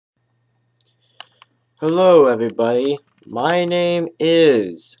Hello everybody, my name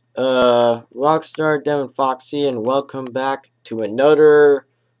is RockStar DevinFoxy and welcome back to another,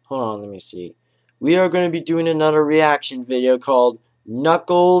 hold on, let me see. We are going to be doing another reaction video called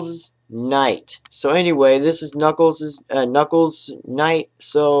Knuckles Night. So anyway, this is Knuckles' night,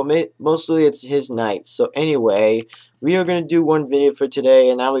 so mostly it's his night. So anyway, we are going to do one video for today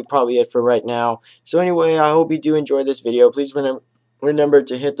and that'll be probably it for right now. So anyway, I hope you do enjoy this video. Please remember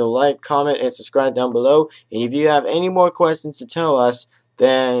to hit the like, comment, and subscribe down below. And if you have any more questions to tell us,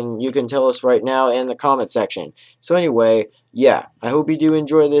 then you can tell us right now in the comment section. So anyway, yeah, I hope you do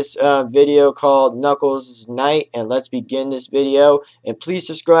enjoy this video called Knuckles Night. And let's begin this video. And please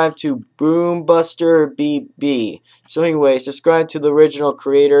subscribe to Boombuster BB. So anyway, subscribe to the original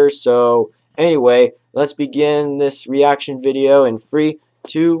creator. So anyway, let's begin this reaction video in 3,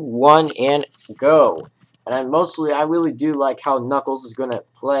 2, 1, and go. And I really do like how Knuckles is going to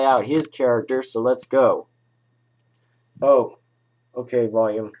play out his character, so let's go. Oh, okay,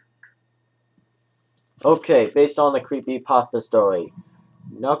 volume. Okay, based on the creepypasta story.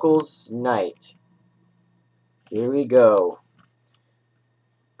 Knuckles Night. Here we go.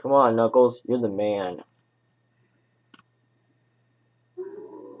 Come on, Knuckles, you're the man.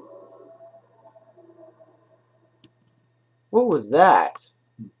 What was that?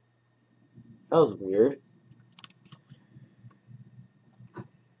 That was weird.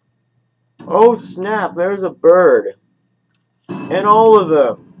 Oh snap, there's a bird. And all of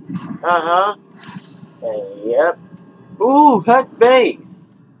them. Uh-huh. And yep. Ooh, that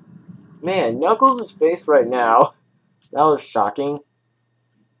face. Man, Knuckles' face right now. That was shocking.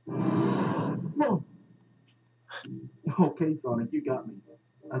 No. Okay, Sonic, you got me.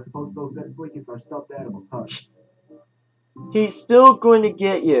 I suppose those dead blinkies are stuffed animals, huh? He's still going to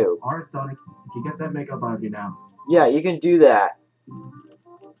get you. Alright, Sonic, you get that makeup out of you now. Yeah, you can do that.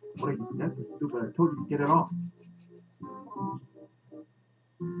 What are you, deaf or stupid? I told you to get it off.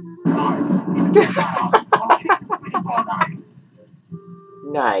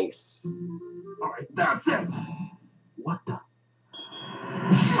 Nice. Alright, that's it. What the?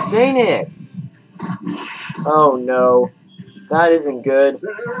 Dang it. Oh no. That isn't good.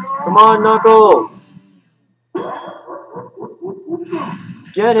 Come on, Knuckles.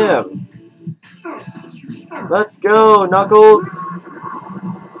 Get him. Let's go, Knuckles.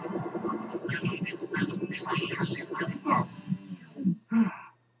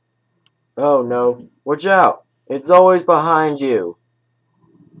 Oh no. Watch out. It's always behind you.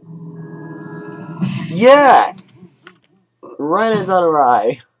 Yes! Right as other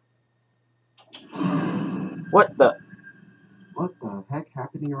eye. What the? What the heck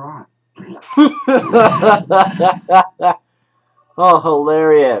happened to your eye? Oh,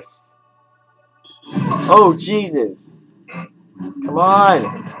 hilarious. Oh, Jesus. Come on.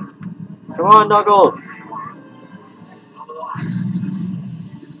 Come on, Knuckles.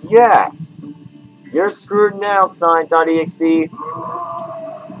 Yes. You're screwed now, Sonic.exe.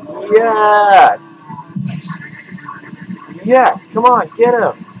 Yes. Yes. Come on, get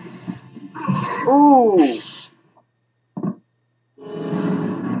him. Ooh.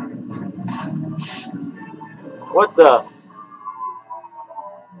 What the?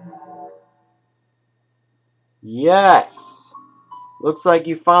 Yes. Looks like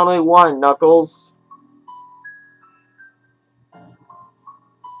you finally won, Knuckles.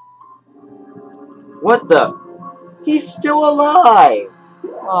 What the? He's still alive!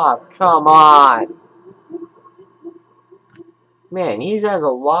 Oh, come on. Man, he has a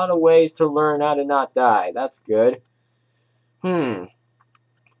lot of ways to learn how to not die. That's good.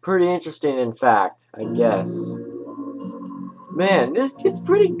 Pretty interesting, in fact, I guess. Man, this kid's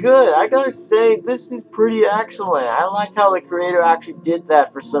pretty good. I gotta say, this is pretty excellent. I liked how the creator actually did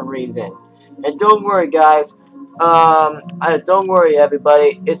that for some reason. And don't worry, guys. Don't worry,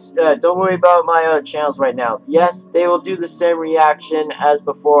 everybody. Don't worry about my other channels right now. Yes, they will do the same reaction as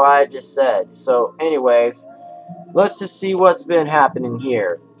before I just said. So, anyways, let's just see what's been happening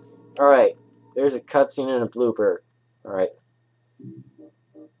here. Alright, there's a cutscene and a blooper. Alright.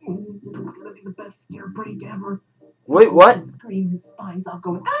 This is gonna be the best scare break ever. Wait, what? Scream his spines off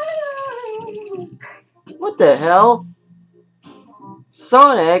going. What the hell?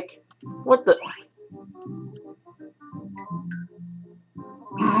 Sonic? What the?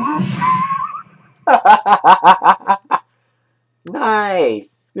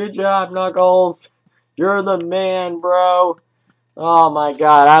 Nice. Good job, Knuckles. You're the man, bro. Oh my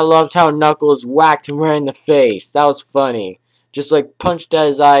god, I loved how Knuckles whacked him right in the face. That was funny. Just like punched at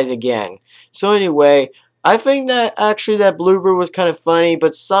his eyes again. So anyway, I think that actually that blooper was kind of funny,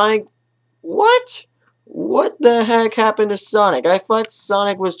 but Sonic, what? What the heck happened to Sonic? I thought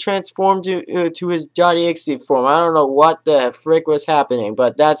Sonic was transformed to his .exe form. I don't know what the frick was happening,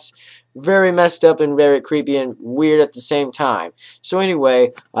 but that's very messed up and very creepy and weird at the same time. So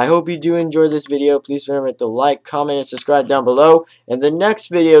anyway, I hope you do enjoy this video. Please remember to like, comment, and subscribe down below. And the next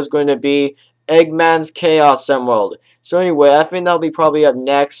video is going to be Eggman's Chaos Emerald. So anyway, I think that'll be probably up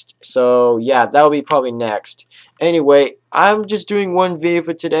next. So yeah, that'll be probably next. Anyway, I'm just doing one video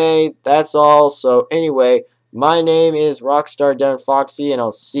for today. That's all. So anyway, my name is RockStar DevinFoxy, and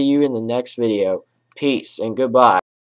I'll see you in the next video. Peace and goodbye.